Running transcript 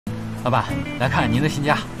老板，来看您的新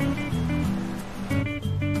家，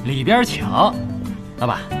里边请。老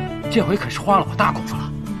板，这回可是花了我大功夫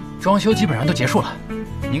了，装修基本上都结束了。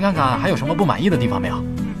您看看还有什么不满意的地方没有？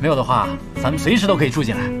没有的话，咱们随时都可以住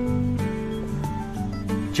进来。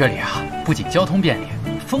这里啊，不仅交通便利，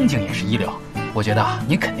风景也是一流，我觉得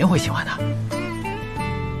您肯定会喜欢的。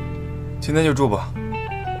今天就住吧，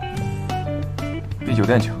订酒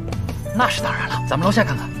店去。那是当然了，咱们楼下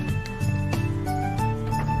看看。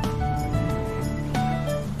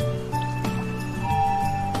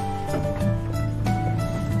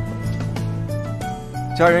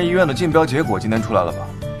家人医院的竞标结果今天出来了吧？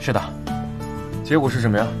是的。结果是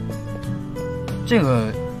什么呀？这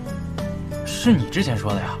个是你之前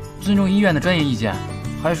说的呀，尊重医院的专业意见，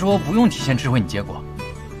还说不用提前知会你结果。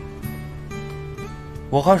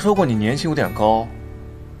我还说过你年薪有点高，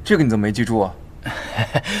这个你怎么没记住啊？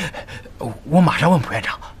我马上问蒲院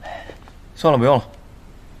长。算了，不用了，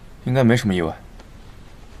应该没什么意外。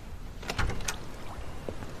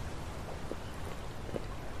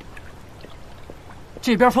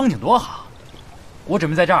这边风景多好，我准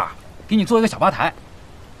备在这儿给你做一个小吧台，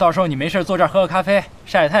到时候你没事坐这儿喝个咖啡，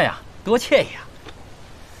晒晒太阳，多惬意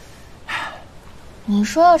啊！你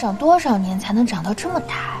说要长多少年才能长到这么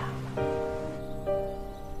大呀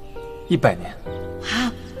？100年。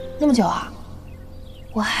啊，那么久啊！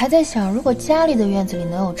我还在想，如果家里的院子里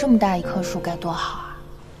能有这么大一棵树，该多好啊！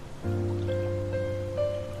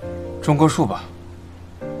种棵树吧。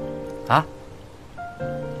啊？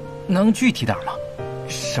能具体点吗？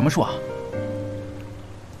什么树啊？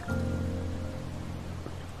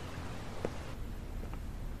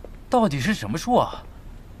到底是什么树啊？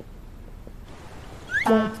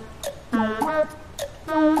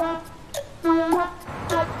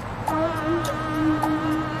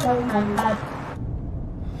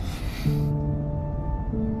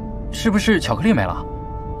是不是巧克力没了？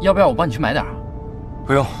要不要我帮你去买点？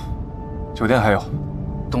不用，酒店还有。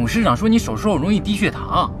董事长说你手术容易低血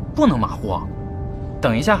糖，不能马虎。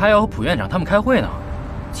等一下还要和蒲院长他们开会呢，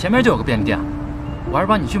前面就有个便利店，我还是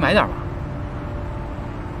帮你去买点吧。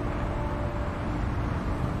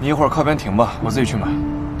你一会儿靠边停吧，我自己去买，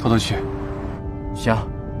透透气。行。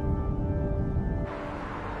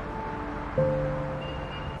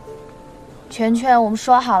全全，我们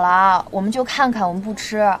说好了，我们就看看，我们不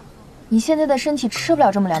吃。你现在的身体吃不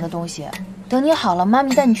了这么凉的东西，等你好了，妈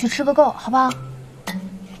咪带你去吃个够，好不好？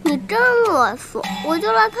你真啰嗦，我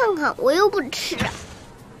就来看看，我又不吃。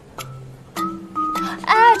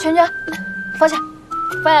哎，全全，放下，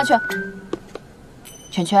放下去。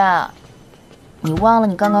全全，你忘了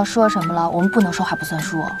你刚刚说什么了？我们不能说话不算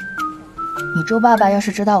数。你周爸爸要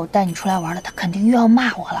是知道我带你出来玩了，他肯定又要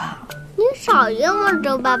骂我了。你少冤枉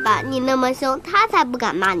周爸爸，你那么凶，他才不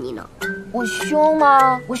敢骂你呢。我凶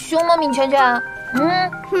吗？我凶吗，闵全全？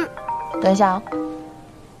哼。等一下啊，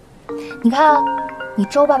你看啊，你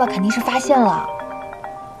周爸爸肯定是发现了。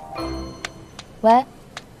喂，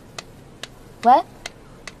喂，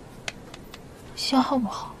信号不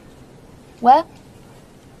好。喂，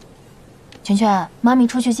全全，妈咪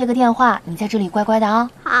出去接个电话，你在这里乖乖的啊。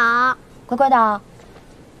好。乖乖的啊，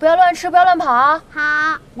不要乱吃，不要乱跑啊。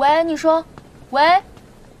好。喂，你说，喂。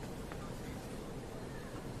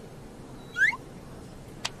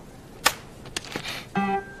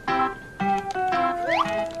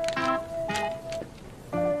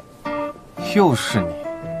又是你，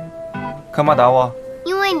干嘛打我？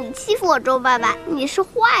因为你欺负我周爸爸，你是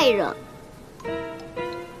坏人。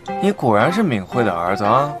你果然是敏慧的儿子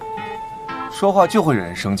啊，说话就会惹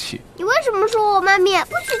人生气。你为什么说我妈咪？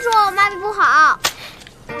不许说我妈咪不好。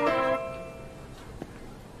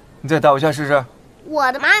你再打我一下试试。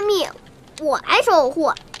我的妈咪，我来守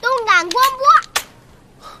护，动感光波。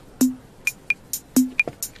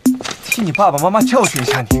替你爸爸妈妈教训一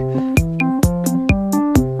下你。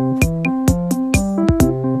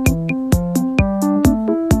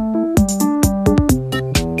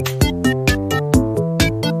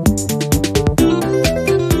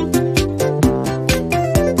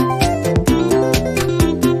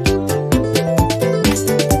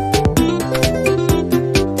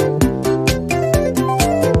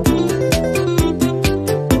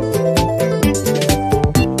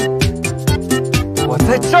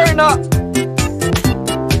在这儿呢。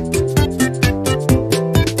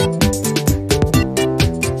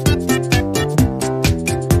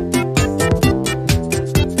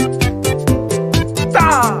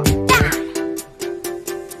大，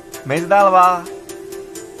梅子大了吧？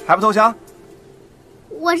还不投降？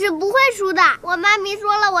我是不会输的，我妈咪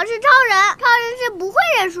说了，我是超人，超人是不会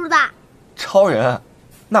认输的。超人？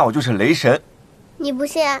那我就是雷神。你不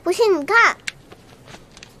信？不信你看。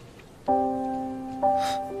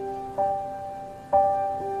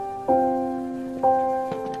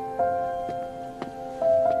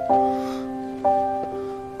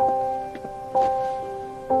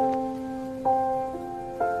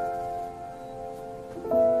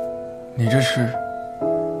你这是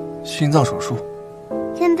心脏手术？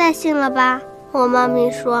现在信了吧？我妈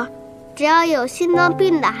咪说，只要有心脏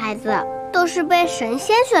病的孩子，都是被神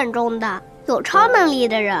仙选中的，有超能力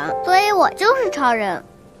的人，所以我就是超人。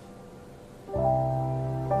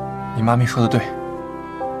你妈咪说的对，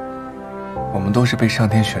我们都是被上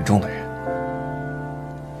天选中的人。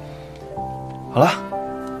好了，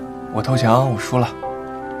我投降，我输了，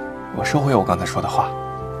我收回我刚才说的话，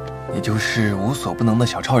你就是无所不能的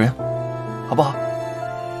小超人，好不好？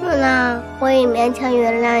那我也勉强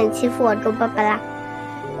原谅你欺负我周爸爸啦。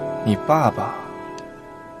你爸爸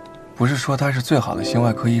不是说他是最好的心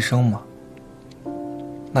外科医生吗？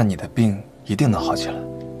那你的病一定能好起来。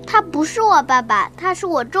他不是我爸爸，他是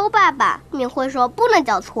我周爸爸。你会说不能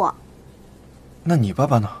叫错。那你爸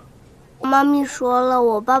爸呢？我妈咪说了，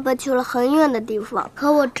我爸爸去了很远的地方，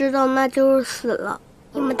可我知道那就是死了。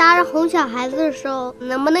你们大人哄小孩子的时候，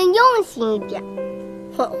能不能用心一点？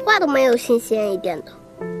谎话都没有新鲜一点的。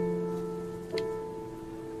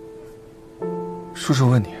叔叔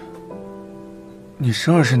问你，你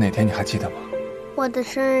生日是哪天？你还记得吗？我的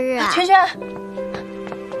生日啊！圈圈，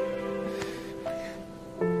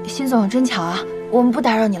辛总真巧啊，我们不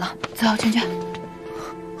打扰你了，走，圈圈。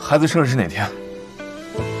孩子生日是哪天？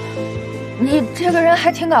你这个人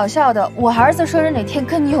还挺搞笑的，我儿子生日哪天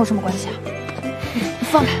跟你有什么关系啊？你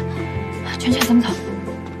放开，圈圈，咱们走。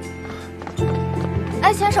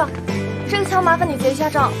哎，先生，这个枪麻烦你结一下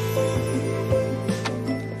账。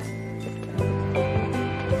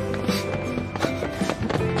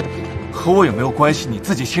和我有没有关系，你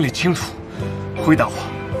自己心里清楚。回答我。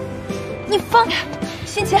你放开，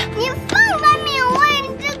欣姐。你放开敏慧，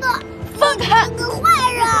你这个放开，个坏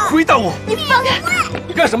人！回答我。你放开！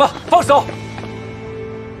你干什么？放手！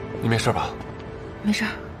你没事吧？没事。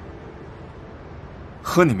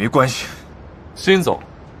和你没关系。辛总，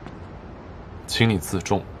请你自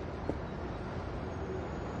重。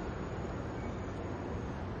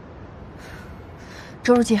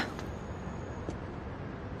周书记，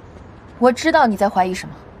我知道你在怀疑什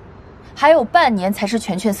么，还有半年才是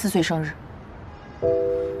全全4岁生日。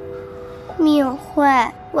敏慧，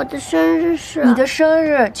我的生日是……你的生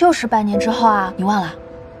日就是半年之后啊，你忘了？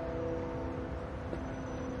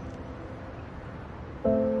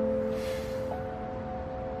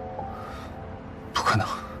不可能。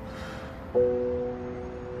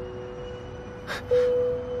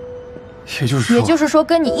也就是说，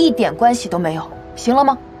跟你一点关系都没有，行了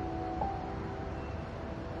吗？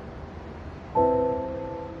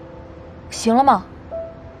行了吗？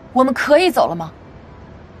我们可以走了吗？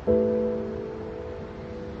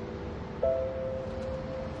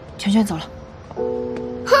全全走了。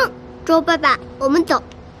哼，周爸爸，我们走。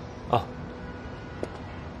啊，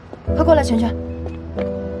快过来，全全。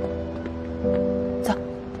走。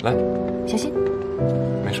来，小心。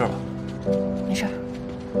没事吧？没事。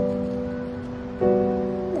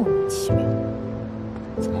莫名其妙。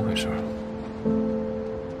怎么回事？